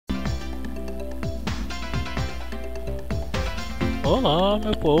Olá,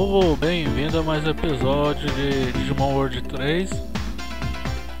 meu povo, bem-vindo a mais um episódio de Digimon World 3.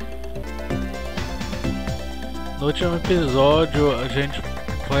 No último episódio a gente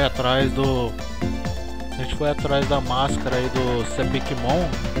foi atrás da máscara aí do Sepikmon,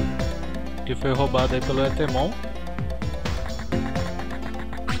 que foi roubada aí pelo Etemon.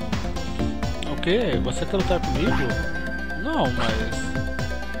 O que? Você quer lutar comigo? Não,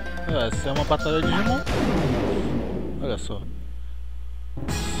 mas essa é uma batalha de Digimon. Olha só.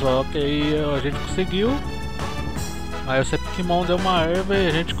 Só que aí a gente conseguiu. Aí o Sepikmon deu uma erva e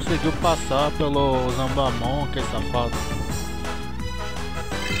a gente conseguiu passar pelo Zambamon, que é safado.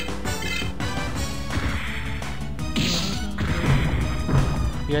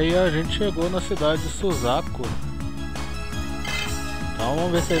 E aí a gente chegou na cidade de Suzako. Então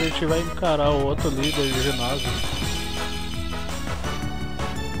vamos ver se a gente vai encarar o outro líder de ginásio.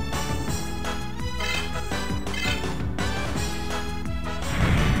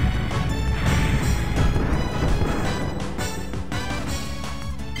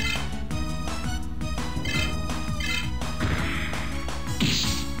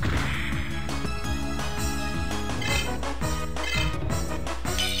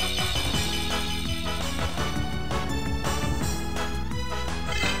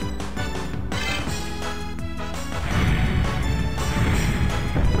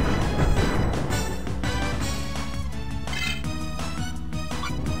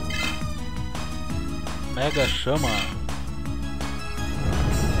 Mega chama.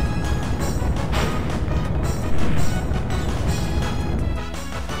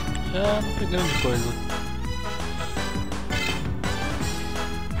 Não foi grande coisa.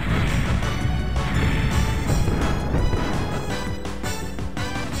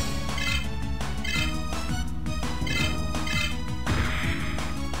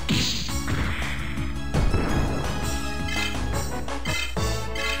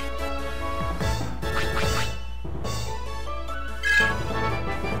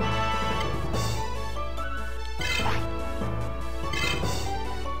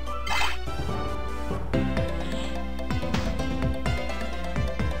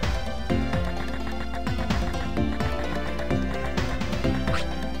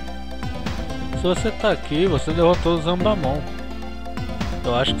 Se você tá aqui, você derrotou o Zambamon.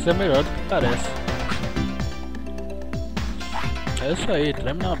 Eu acho que isso é melhor do que parece. É isso aí,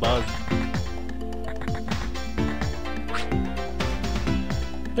 treme na base.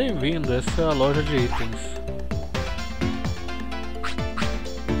 Bem-vindo, essa é a loja de itens.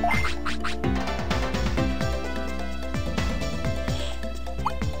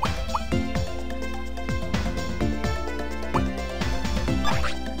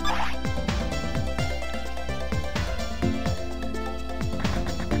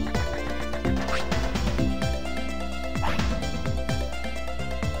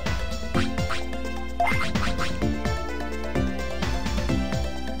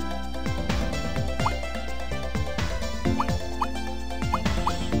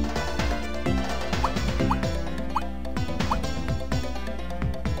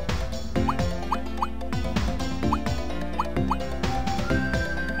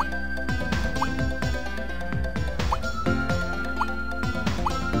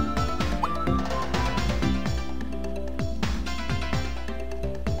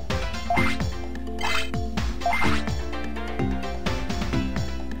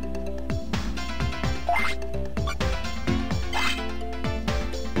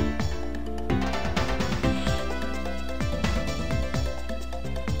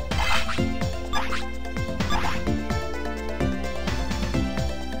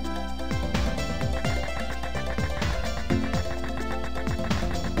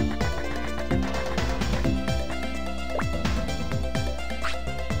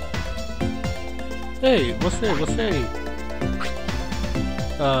 Ei, você aí.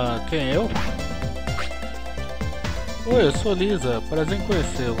 Quem eu? Oi, eu sou Lisa, prazer em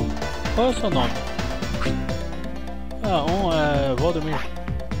conhecê-lo. Qual é o seu nome? É Valdemir.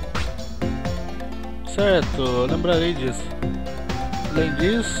 Certo, eu lembrarei disso. Além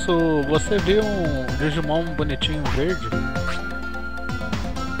disso, você viu um Digimon bonitinho verde?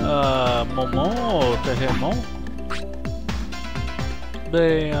 Momon ou Terremon?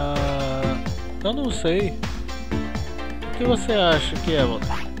 Bem, eu não sei. O que você acha que é, Walter?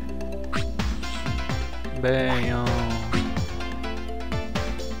 Bem,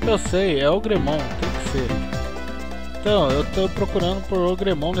 eu sei, é o Gremon, tem que ser. Então, eu tô procurando por o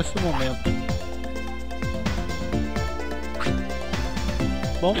Gremon nesse momento.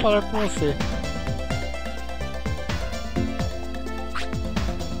 Vamos falar com você.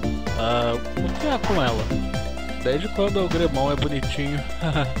 O que há com ela? Desde quando o Gremon é bonitinho.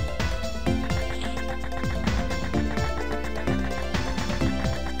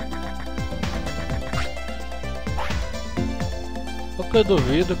 O que eu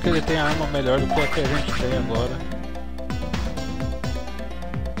duvido que ele tenha arma melhor do que a que a gente tem agora.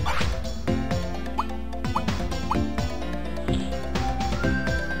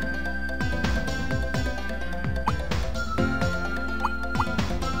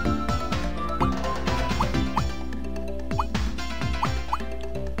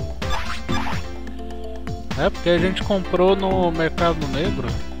 É porque a gente comprou no Mercado Negro.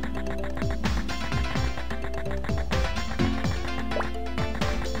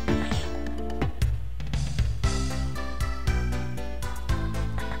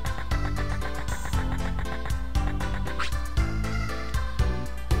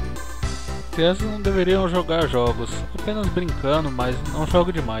 Crianças não deveriam jogar jogos, apenas brincando, mas não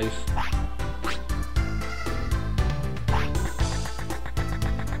jogo demais.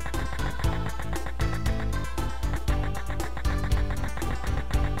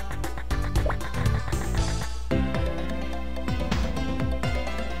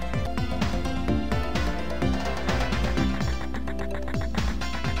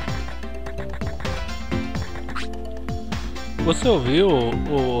 Você ouviu?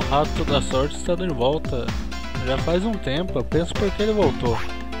 O rato da sorte está de volta. Já faz um tempo, eu penso por que ele voltou.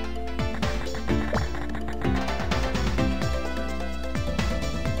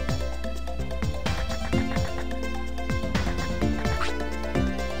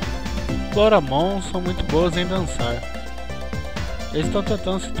 Floramon são muito boas em dançar. Eles estão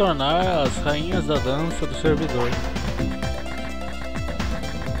tentando se tornar as rainhas da dança do servidor.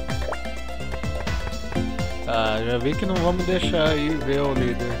 Ah, já vi que não vamos deixar aí ver o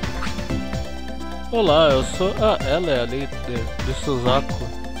líder. Olá, eu sou... Ah, ela é a líder de Suzako.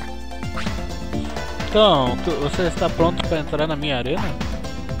 Então, você está pronto para entrar na minha arena?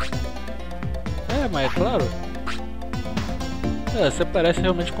 É, mas é claro. É, você parece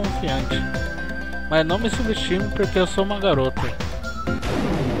realmente confiante. Mas não me subestime porque eu sou uma garota.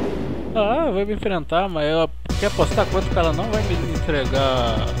 Ah, vai me enfrentar, mas eu... Quer apostar quanto que ela não vai me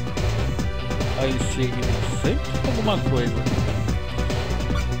entregar a insígnia? Sempre tem alguma coisa.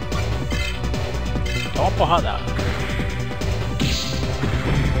 Toma uma porrada.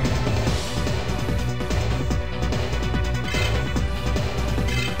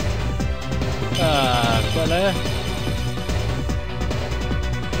 Ah, qual é?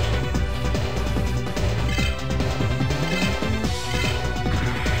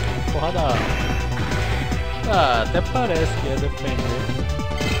 Porrada. Ah, até parece que ia defender.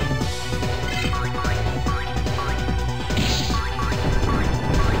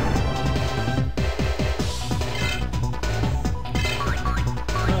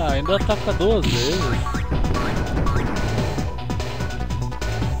 Ainda ataca 2 vezes.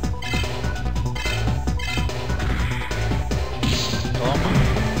 Toma.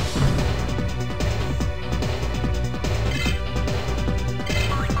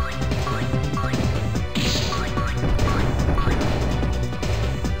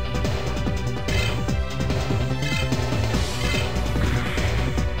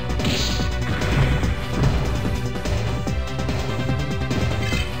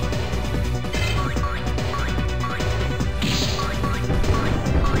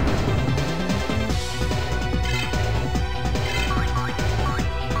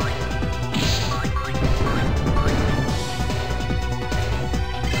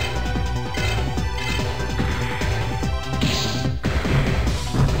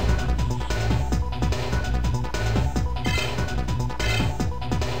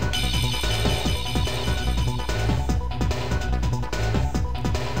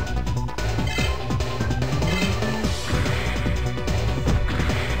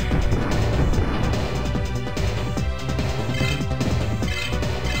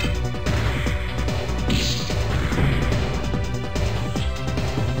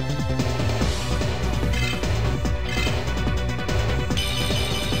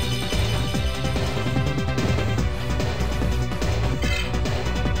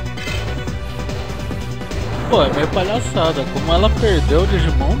 Pô, é meio palhaçada. Como ela perdeu o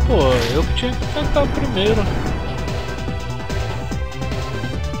Digimon, pô, eu que tinha que atacar primeiro.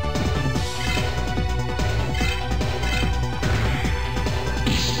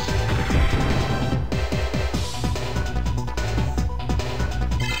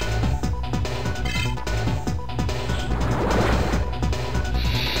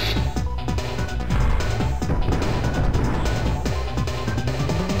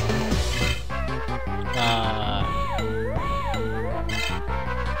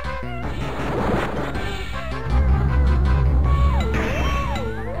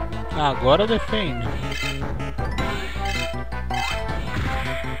 Agora defende.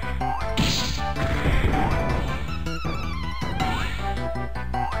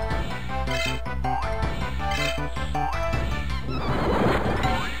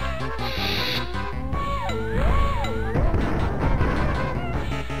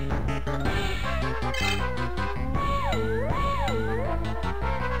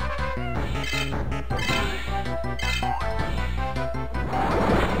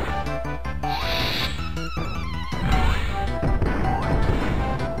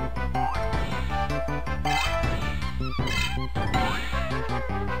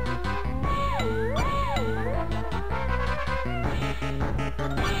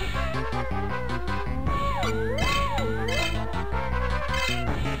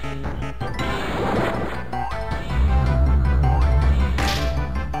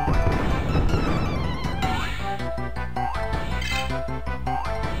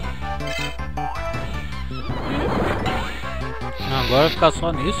 Agora vai ficar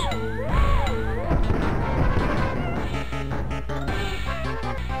só nisso.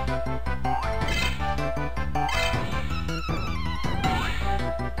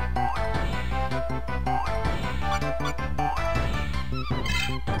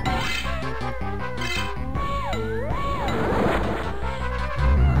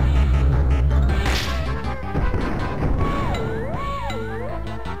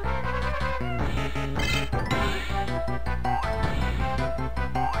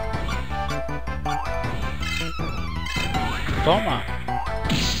 Toma!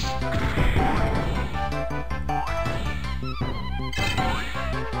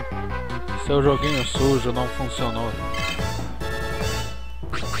 Seu joguinho sujo não funcionou.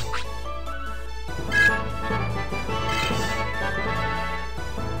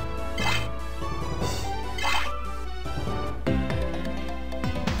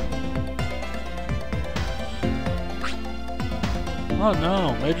 Oh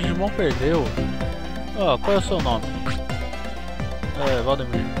não, meu Digimon perdeu. Oh, qual é o seu nome? É,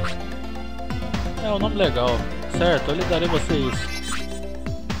 Valdemir. É um nome legal. Certo, eu lhe darei você isso.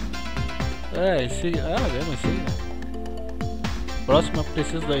 É, insígnia. Ah, mesmo insígnia. Próximo eu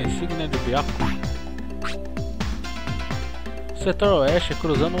preciso da insígnia de Biaco. Setor oeste,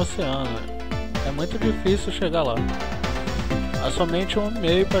 cruzando o oceano. É muito difícil chegar lá. Há somente um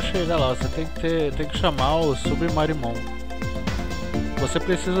meio para chegar lá. Você tem que chamar o Submarimon. Você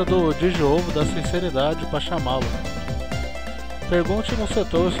precisa do Digi-Ovo da sinceridade para chamá-lo. Pergunte no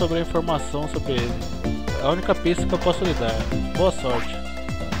setor sobre a informação sobre ele. É a única pista que eu posso lhe dar. Boa sorte.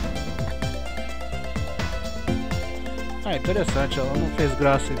 Ah, interessante. Ela não fez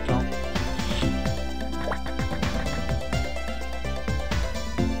graça então.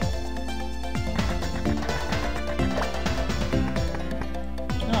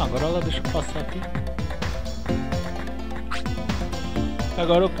 Ah, agora ela deixa eu passar aqui.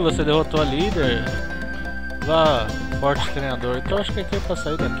 Agora que você derrotou a líder, vá, forte treinador. Então acho que aqui é pra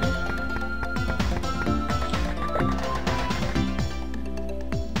sair daqui.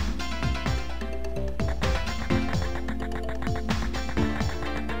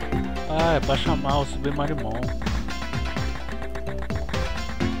 Ah, é pra chamar o Submarimon.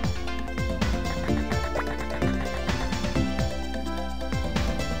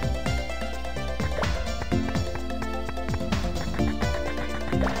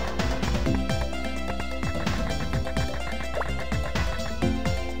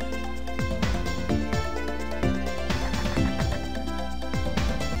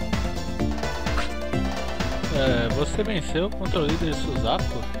 Você venceu contra o líder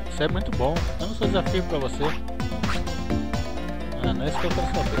Suzako? Isso é muito bom. Temos um desafio pra você. Ah, não é isso que eu quero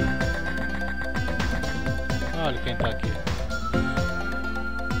saber. Olha quem tá aqui.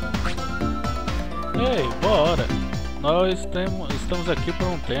 Ei, boa hora. Nós estamos aqui por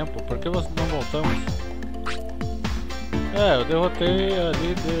um tempo. Por que não voltamos? É, eu derrotei a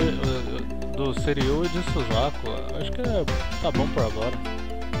líder do Seiryu e de Suzako. Acho que tá bom por agora.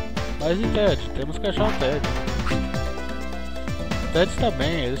 Mas e Ted? Temos que achar o Ted. O Ted está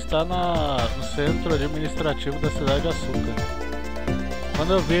bem, ele está no centro administrativo da cidade de Açúcar.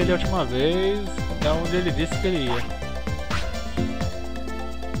 Quando eu vi ele a última vez, é onde ele disse que ele ia.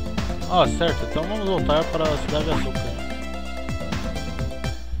 Ah, certo, então vamos voltar para a cidade de Açúcar.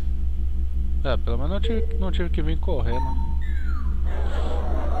 É, pelo menos não tive que vir correndo.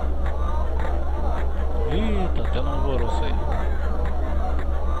 Ih, tá tendo um alvoroço aí.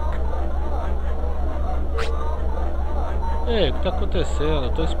 Ei, o que tá acontecendo?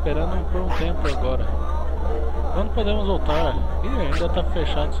 Eu tô esperando por um tempo agora. Quando podemos voltar? Ih, ainda tá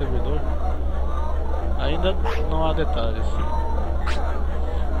fechado o servidor. Ainda não há detalhes.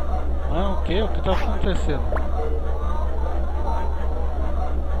 Ah, o que? O que tá acontecendo?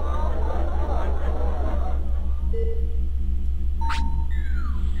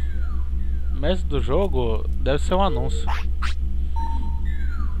 Mestre do jogo deve ser um anúncio.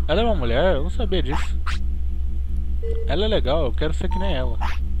 Ela é uma mulher? Eu não sabia disso. Ela é legal, eu quero ser que nem ela.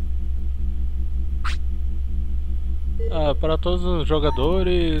 Ah, para todos os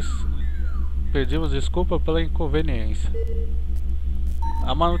jogadores, pedimos desculpa pela inconveniência.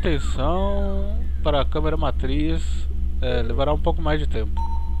 A manutenção para a câmera matriz levará um pouco mais de tempo.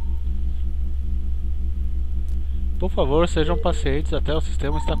 Por favor, sejam pacientes até o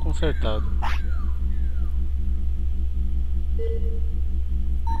sistema estar consertado.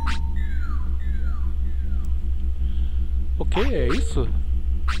 O que é isso?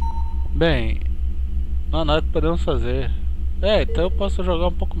 Bem, não há nada que podemos fazer. Então eu posso jogar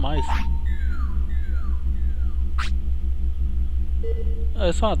um pouco mais.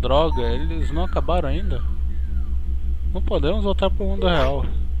 Isso é uma droga, eles não acabaram ainda. Não podemos voltar para o mundo real.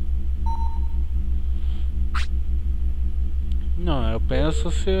 Não, eu penso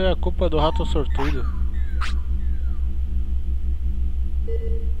se é culpa do rato sortudo.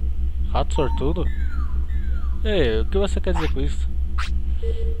 Rato sortudo? Ei, o que você quer dizer com isso?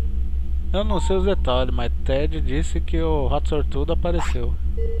 Eu não sei os detalhes, mas Ted disse que o rato sortudo apareceu.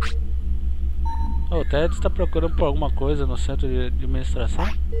 O Ted está procurando por alguma coisa no centro de administração?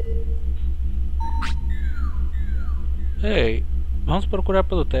 Ei, vamos procurar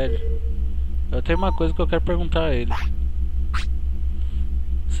pelo Ted. Eu tenho uma coisa que eu quero perguntar a ele.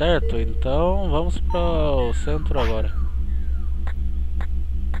 Certo, então vamos para o centro agora.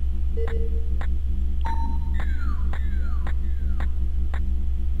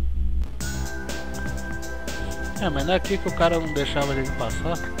 Mas não é aqui que o cara não deixava a gente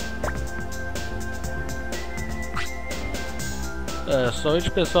passar? Somente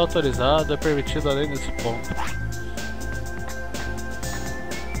pessoal autorizado é permitido além desse ponto.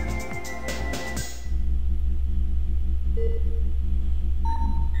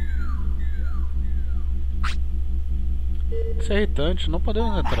 Isso é irritante, não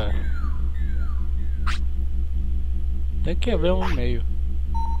podemos entrar. Tem que haver um meio.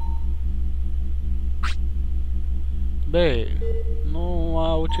 Bem, não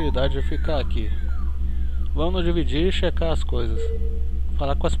há utilidade de ficar aqui. Vamos nos dividir e checar as coisas.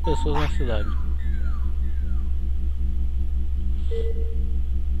 Falar com as pessoas na cidade.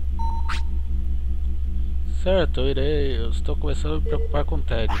 Certo, eu irei. Eu estou começando a me preocupar com o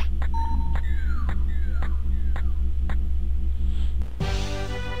Ted.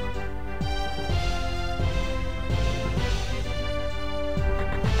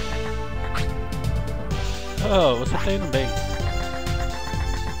 Oh, você tá indo bem.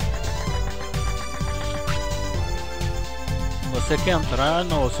 Você quer entrar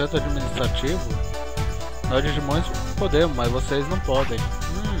no centro administrativo? Nós Digimons podemos, mas vocês não podem.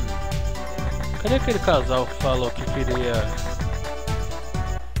 Cadê aquele casal que falou que queria...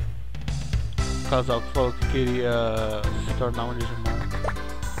 O casal que falou que queria se tornar um Digimon?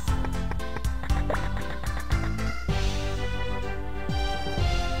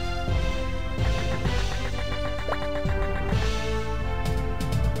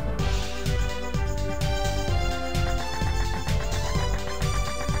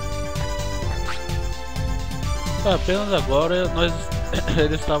 Apenas agora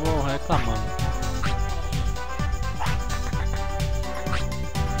eles estavam reclamando.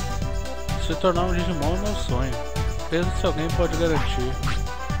 Se tornar um Digimon é meu sonho. Pensa se alguém pode garantir.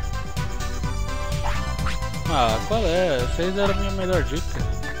 Qual é? Vocês eram a minha melhor dica.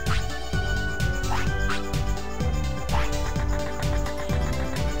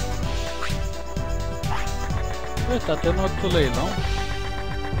 Tá tendo outro leilão?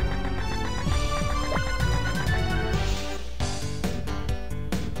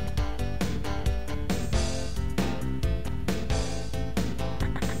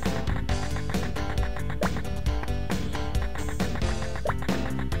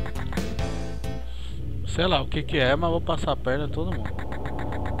 Sei lá o que é, mas vou passar a perna em todo mundo.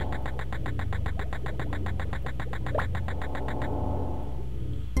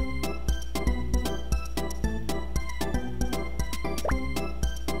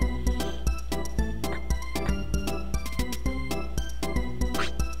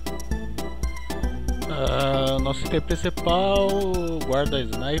 Nosso item principal, guarda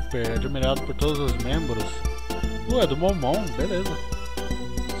sniper, admirado por todos os membros. É do Momon, beleza.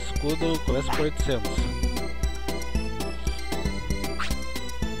 Escudo começa por 800.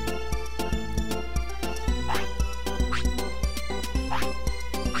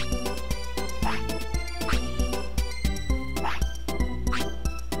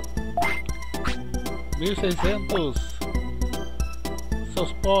 1.600.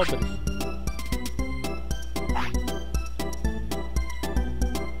 Seus pobres.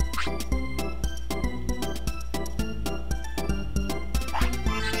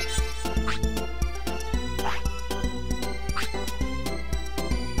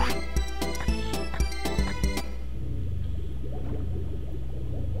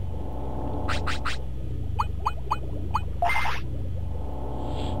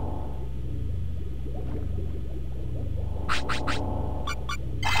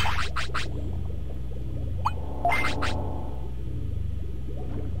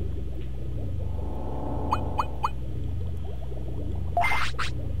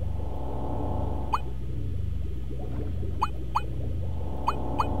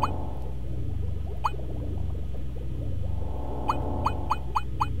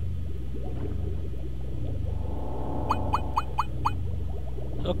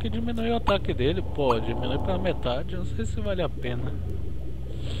 Só que diminui o ataque dele, pô, diminui pela metade, não sei se vale a pena.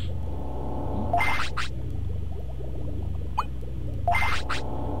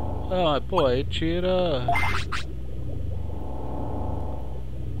 Ah, pô, aí tira...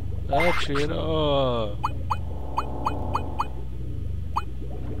 tira, ó...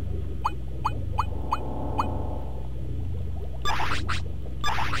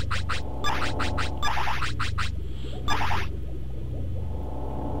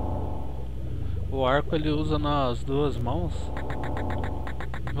 O arco ele usa nas duas mãos.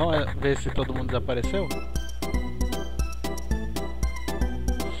 Vamos ver se todo mundo desapareceu?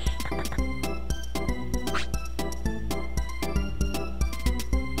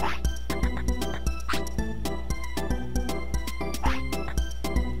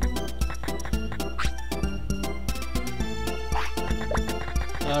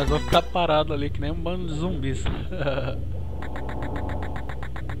 Ah, eles vão ficar parados ali que nem um bando de zumbis.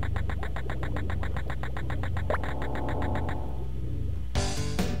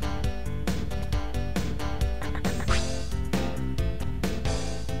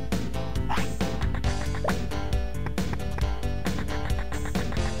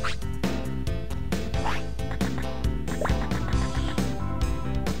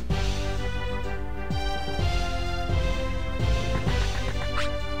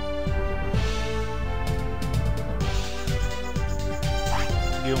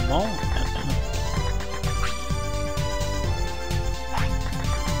 Digimon?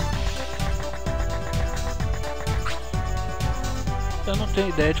 Eu não tenho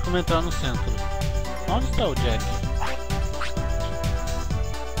ideia de como entrar no centro. Onde está o Jack?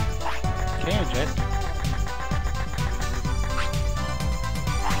 Quem é o Jack?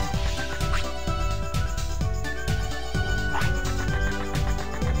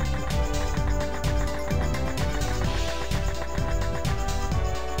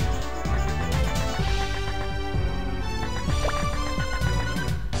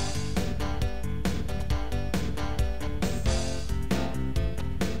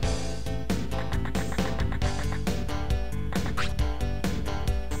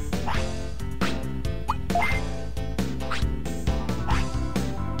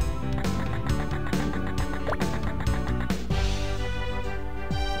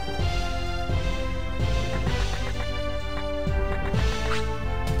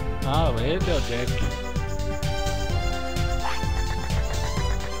 Ah, ele é o Jack.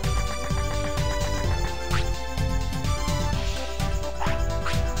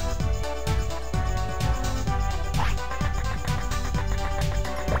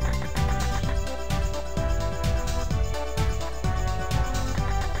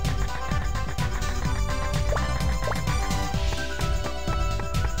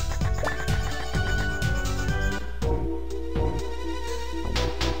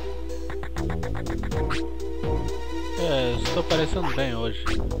 É, estou parecendo bem hoje.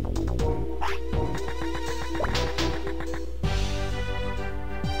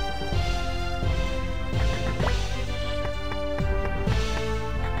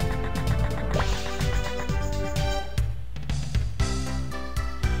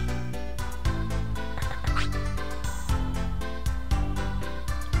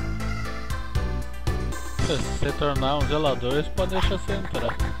 Se você tornar um zelador, eles podem deixar você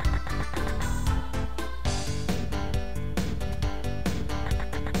entrar.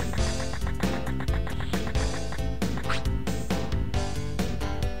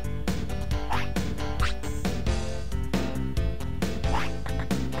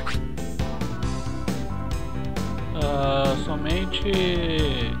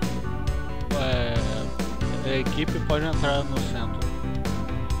 Somente a equipe pode entrar no centro.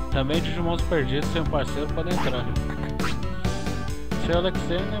 Também Digimons perdidos sem um parceiro podem entrar. Se achei a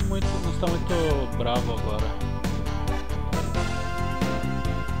Alexei não está muito bravo agora.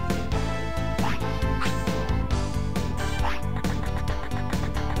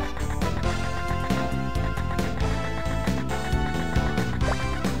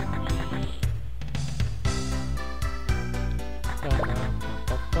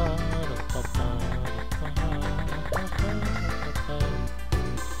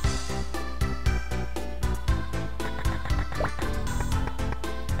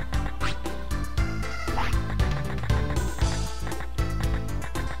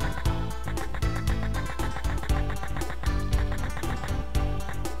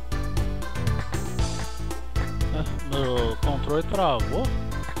 Meu controle travou.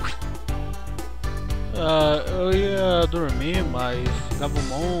 Eu ia dormir, mas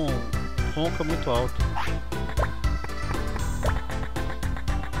Gabumon ronca muito alto.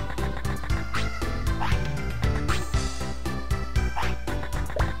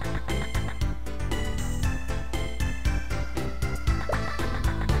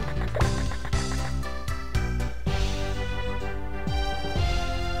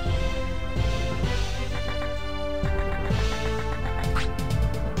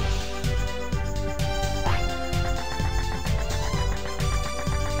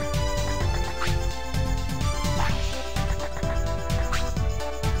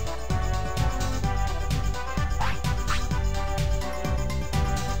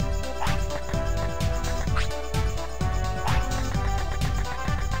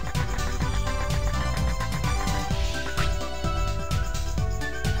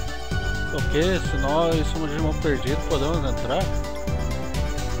 Porque se nós somos Digimon perdidos, podemos entrar?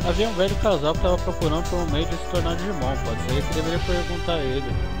 Havia um velho casal que estava procurando por um meio de se tornar Digimon. Pode ser que deveria perguntar a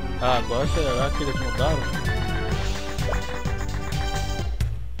ele. Ah, agora será que eles mudaram?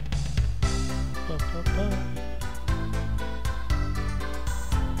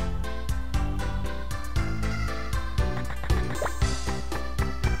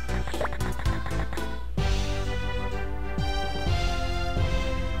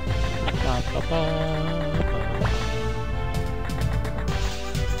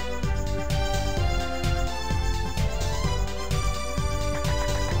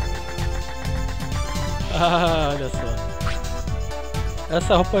 Ah, olha só.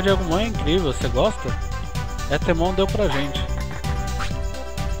 Essa roupa de Agumon é incrível, você gosta? Etemon deu pra gente.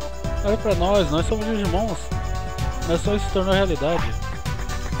 Olha pra nós somos Digimons. Mas só isso se tornou realidade.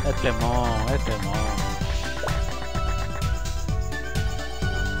 Etemon. Etemon?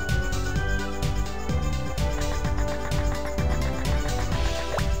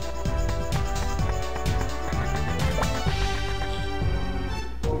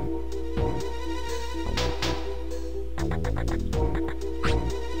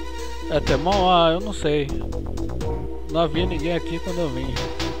 Ah, eu não sei. Não havia ninguém aqui quando eu vim.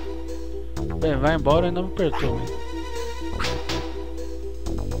 Bem, vai embora e não me perturbe.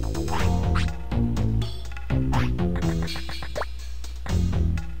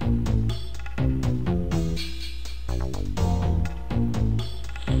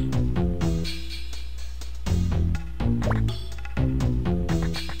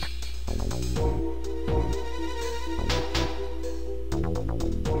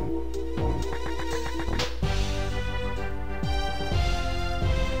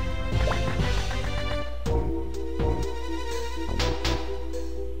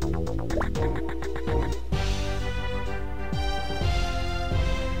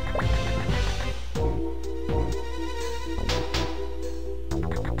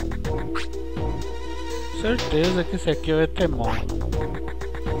 Certeza que esse aqui é o Etemon.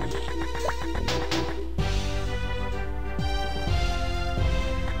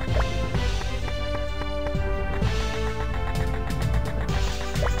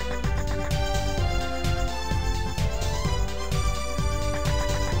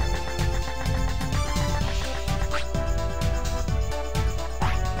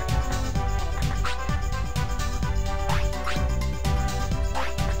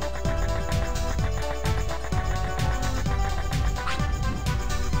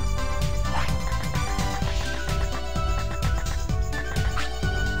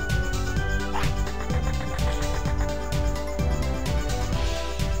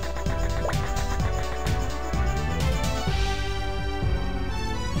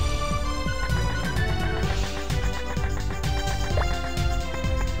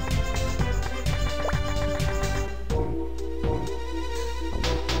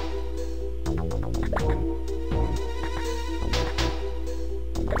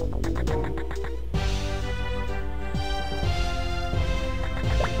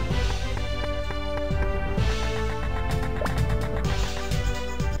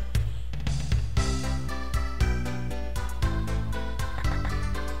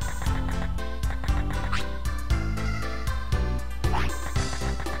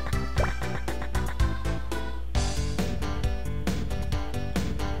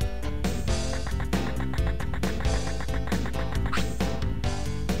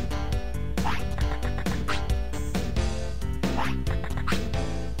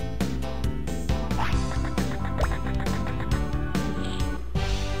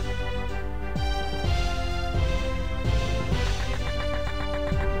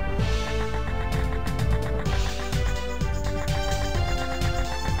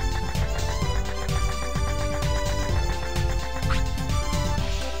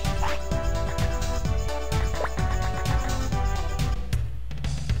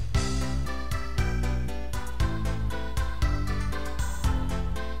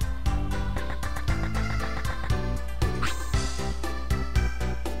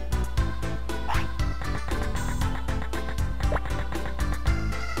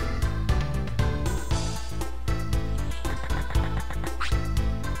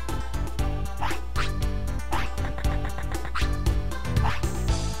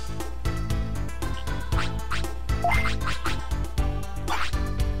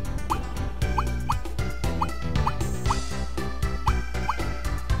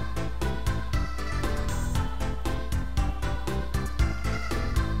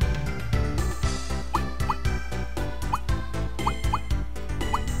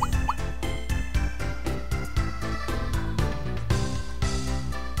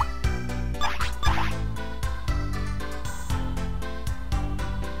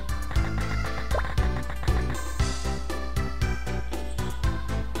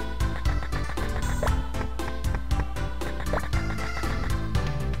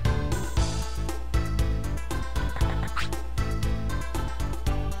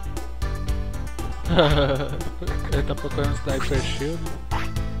 Ele tá procurando Sniper Shield.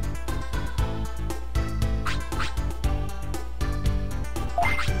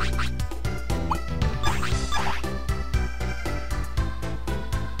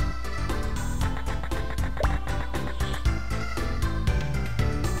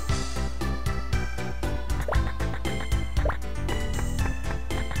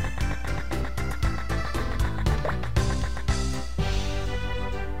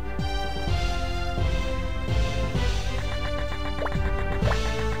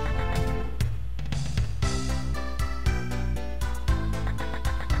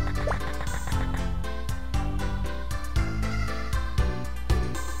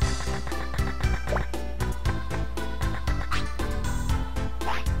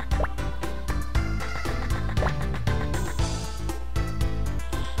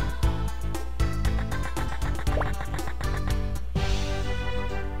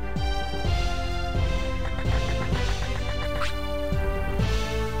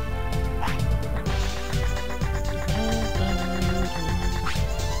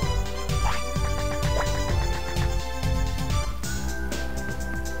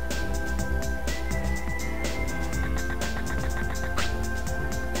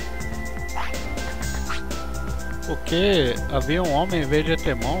 Porque havia um homem em vez de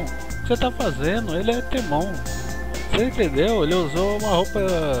Etemon. O que você tá fazendo? Ele é Etemon. Você entendeu? Ele usou uma roupa.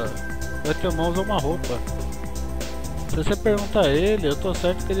 O Etemon usou uma roupa. Se você perguntar a ele, eu tô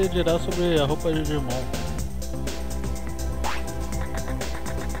certo que ele dirá sobre a roupa de Digimon.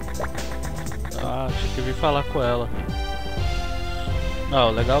 Ah, tinha que vir falar com ela.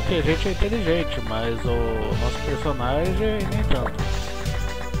 Não, legal que a gente é inteligente, mas o nosso personagem nem tanto.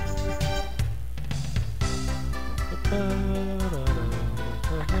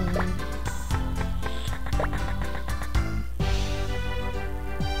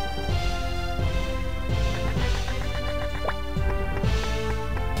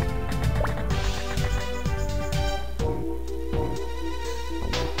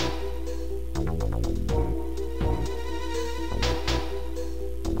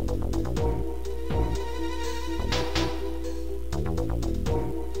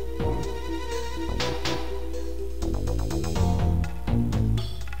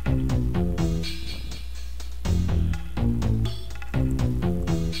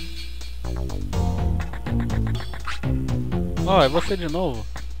 Ó, é você de novo.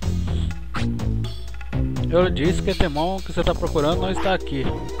 Eu disse que o Etemon que você está procurando não está aqui.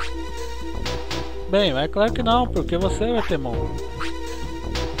 Bem, mas é claro que não, porque você é o Etemon. O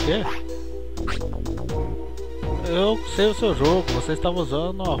quê? Eu sei o seu jogo, você estava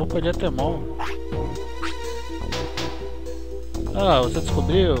usando a roupa de Etemon. Ah, você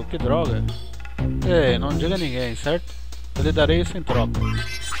descobriu? Que droga. Ei, não diga a ninguém, certo? Eu lhe darei isso em troca.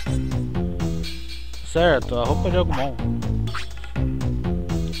 Certo, a roupa de Agumon.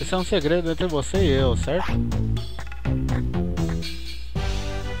 Esse é um segredo entre você e eu, certo?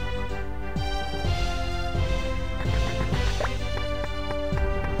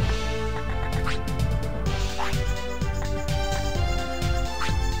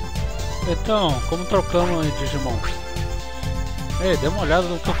 Então, como trocamos em Digimon? Ei, dê uma olhada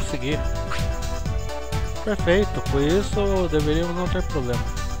no que eu consegui. Perfeito, por isso deveríamos não ter problema.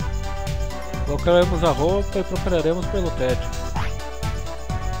 Colocaremos a roupa e procuraremos pelo Ted.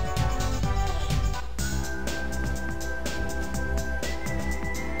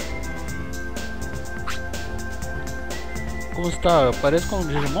 Como está? Eu pareço com um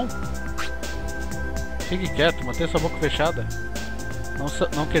Digimon? Fique quieto, mantenha sua boca fechada.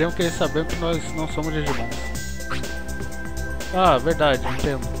 Não queremos que eles saibam que nós não somos Digimon. Ah, verdade,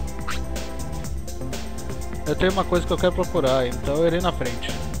 entendo. Eu tenho uma coisa que eu quero procurar, então eu irei na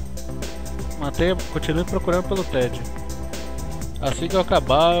frente. Continue procurando pelo Ted. Assim que eu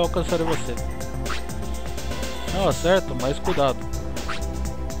acabar, eu alcançarei você. Ah, certo, mas cuidado.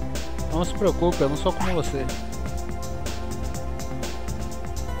 Não se preocupe, eu não sou como você.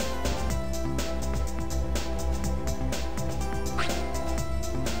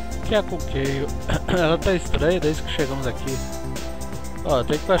 O que é com que? Ela tá estranha desde que chegamos aqui. Ó,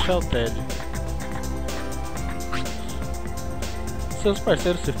 tem que achar o Ted. Seus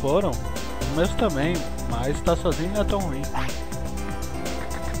parceiros se foram? Os meus também, mas estar sozinho não é tão ruim.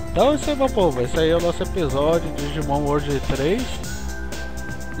 Então isso aí, meu povo, esse aí é o nosso episódio de Digimon World 3.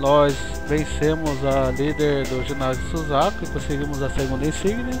 Nós vencemos a líder do ginásio Suzako e conseguimos a segunda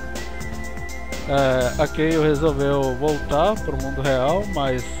insígnia. A Keio resolveu voltar para o mundo real,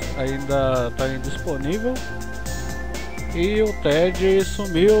 mas ainda está indisponível. E o Ted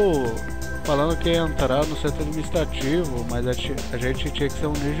sumiu, falando que ia entrar no centro administrativo, mas a gente tinha que ser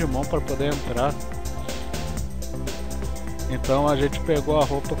um Digimon para poder entrar. Então a gente pegou a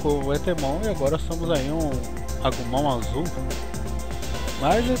roupa com o Etemon e agora somos aí um Agumon azul.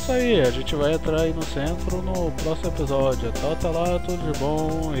 Mas é isso aí, a gente vai entrar aí no centro no próximo episódio. Então até lá, tudo de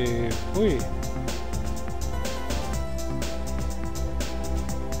bom e fui!